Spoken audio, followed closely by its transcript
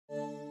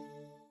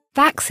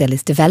Vaxil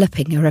is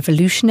developing a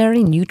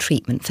revolutionary new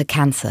treatment for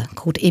cancer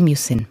called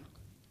Immusin.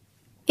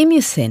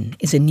 Immusin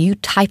is a new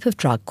type of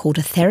drug called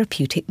a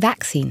therapeutic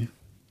vaccine.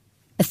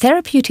 A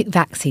therapeutic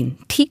vaccine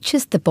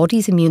teaches the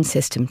body's immune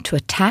system to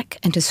attack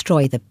and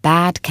destroy the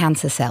bad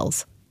cancer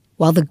cells,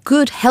 while the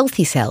good,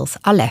 healthy cells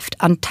are left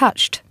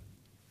untouched.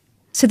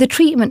 So the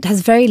treatment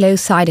has very low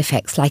side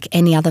effects like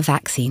any other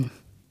vaccine.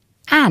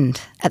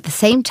 And, at the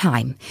same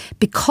time,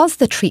 because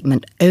the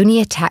treatment only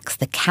attacks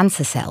the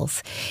cancer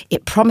cells,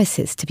 it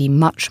promises to be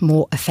much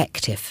more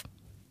effective.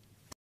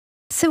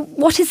 So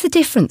what is the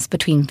difference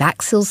between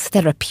Vaxil's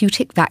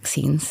therapeutic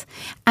vaccines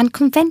and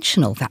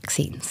conventional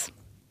vaccines?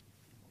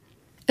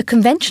 A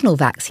conventional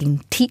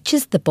vaccine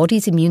teaches the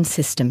body's immune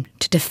system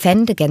to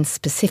defend against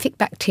specific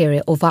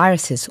bacteria or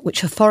viruses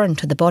which are foreign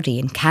to the body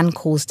and can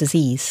cause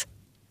disease.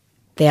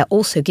 They are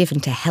also given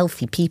to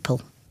healthy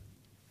people.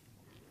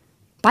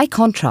 By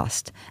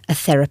contrast, a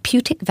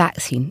therapeutic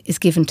vaccine is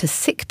given to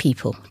sick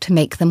people to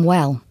make them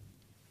well.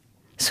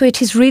 So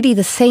it is really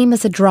the same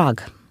as a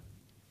drug.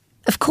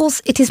 Of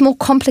course, it is more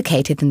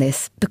complicated than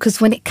this because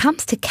when it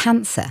comes to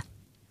cancer,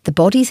 the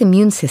body's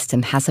immune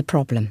system has a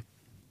problem.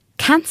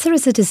 Cancer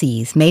is a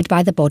disease made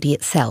by the body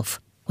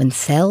itself when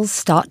cells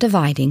start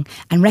dividing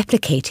and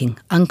replicating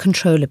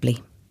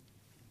uncontrollably.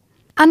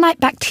 Unlike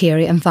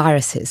bacteria and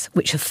viruses,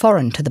 which are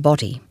foreign to the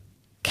body,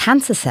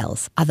 cancer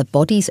cells are the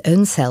body's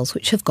own cells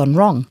which have gone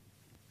wrong,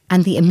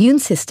 and the immune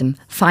system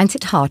finds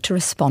it hard to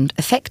respond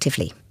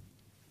effectively.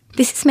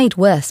 This is made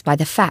worse by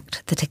the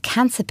fact that a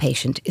cancer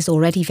patient is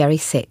already very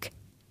sick,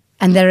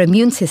 and their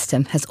immune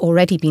system has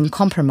already been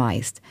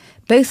compromised,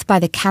 both by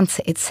the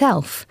cancer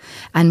itself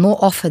and more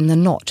often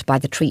than not by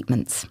the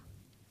treatments.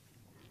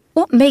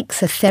 What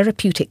makes a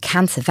therapeutic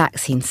cancer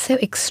vaccine so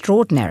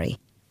extraordinary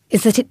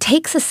is that it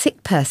takes a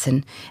sick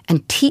person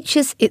and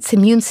teaches its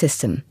immune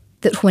system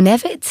that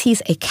whenever it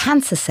sees a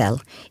cancer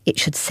cell, it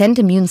should send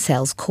immune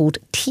cells called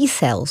T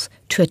cells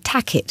to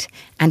attack it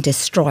and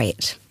destroy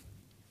it.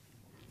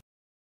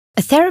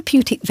 A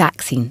therapeutic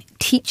vaccine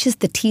teaches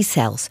the T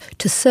cells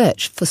to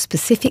search for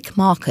specific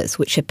markers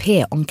which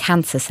appear on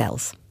cancer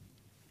cells.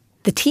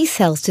 The T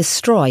cells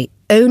destroy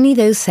only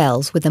those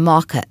cells with the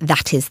marker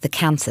that is the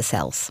cancer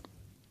cells.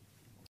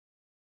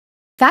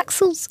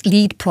 Vaxil's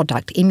lead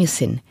product,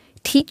 Immusin,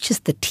 teaches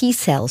the T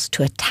cells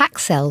to attack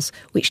cells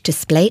which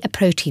display a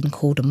protein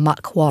called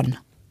MUC1.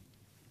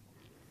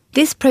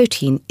 This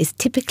protein is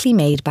typically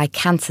made by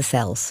cancer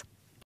cells.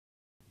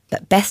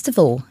 But best of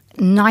all,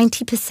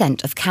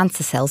 90% of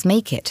cancer cells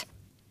make it.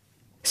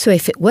 So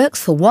if it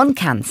works for one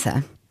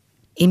cancer,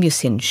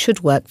 Immusin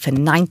should work for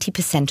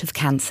 90% of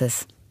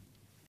cancers.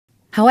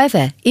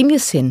 However,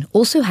 Immusin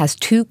also has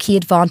two key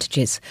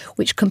advantages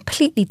which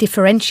completely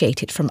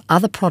differentiate it from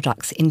other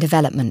products in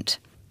development.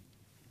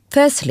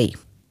 Firstly,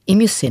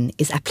 Immusin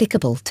is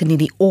applicable to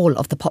nearly all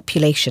of the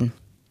population.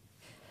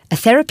 A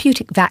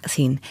therapeutic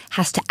vaccine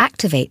has to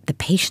activate the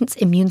patient's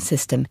immune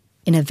system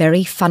in a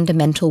very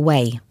fundamental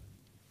way,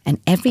 and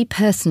every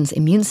person's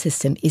immune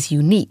system is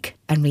unique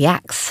and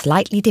reacts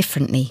slightly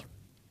differently.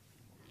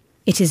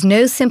 It is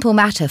no simple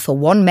matter for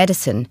one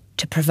medicine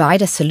to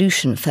provide a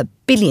solution for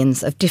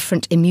billions of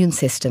different immune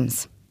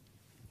systems.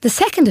 The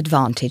second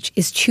advantage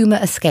is tumour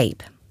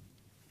escape.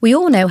 We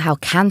all know how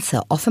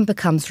cancer often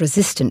becomes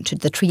resistant to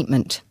the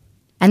treatment.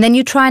 And then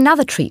you try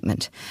another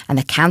treatment, and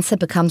the cancer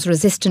becomes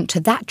resistant to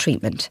that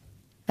treatment,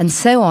 and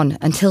so on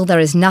until there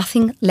is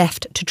nothing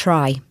left to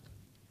try.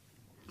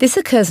 This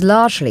occurs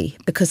largely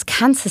because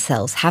cancer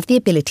cells have the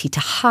ability to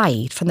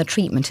hide from the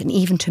treatment and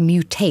even to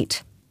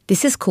mutate.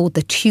 This is called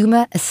the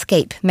tumour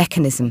escape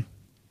mechanism.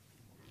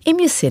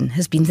 Immusin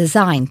has been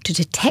designed to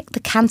detect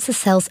the cancer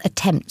cell's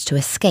attempts to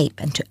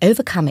escape and to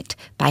overcome it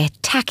by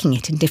attacking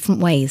it in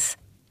different ways,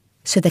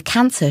 so the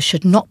cancer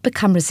should not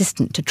become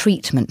resistant to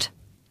treatment.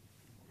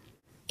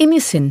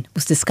 Immusin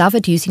was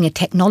discovered using a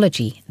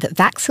technology that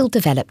Vaxil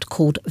developed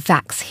called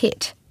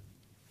Vaxhit.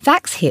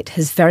 Vaxhit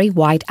has very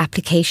wide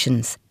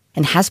applications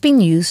and has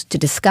been used to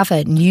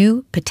discover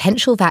new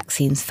potential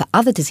vaccines for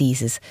other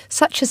diseases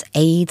such as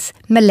AIDS,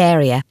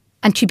 malaria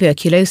and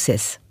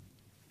tuberculosis.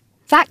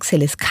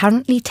 Vaxil is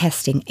currently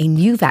testing a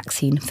new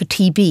vaccine for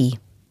TB,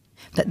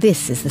 but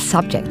this is the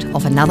subject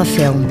of another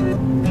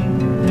film.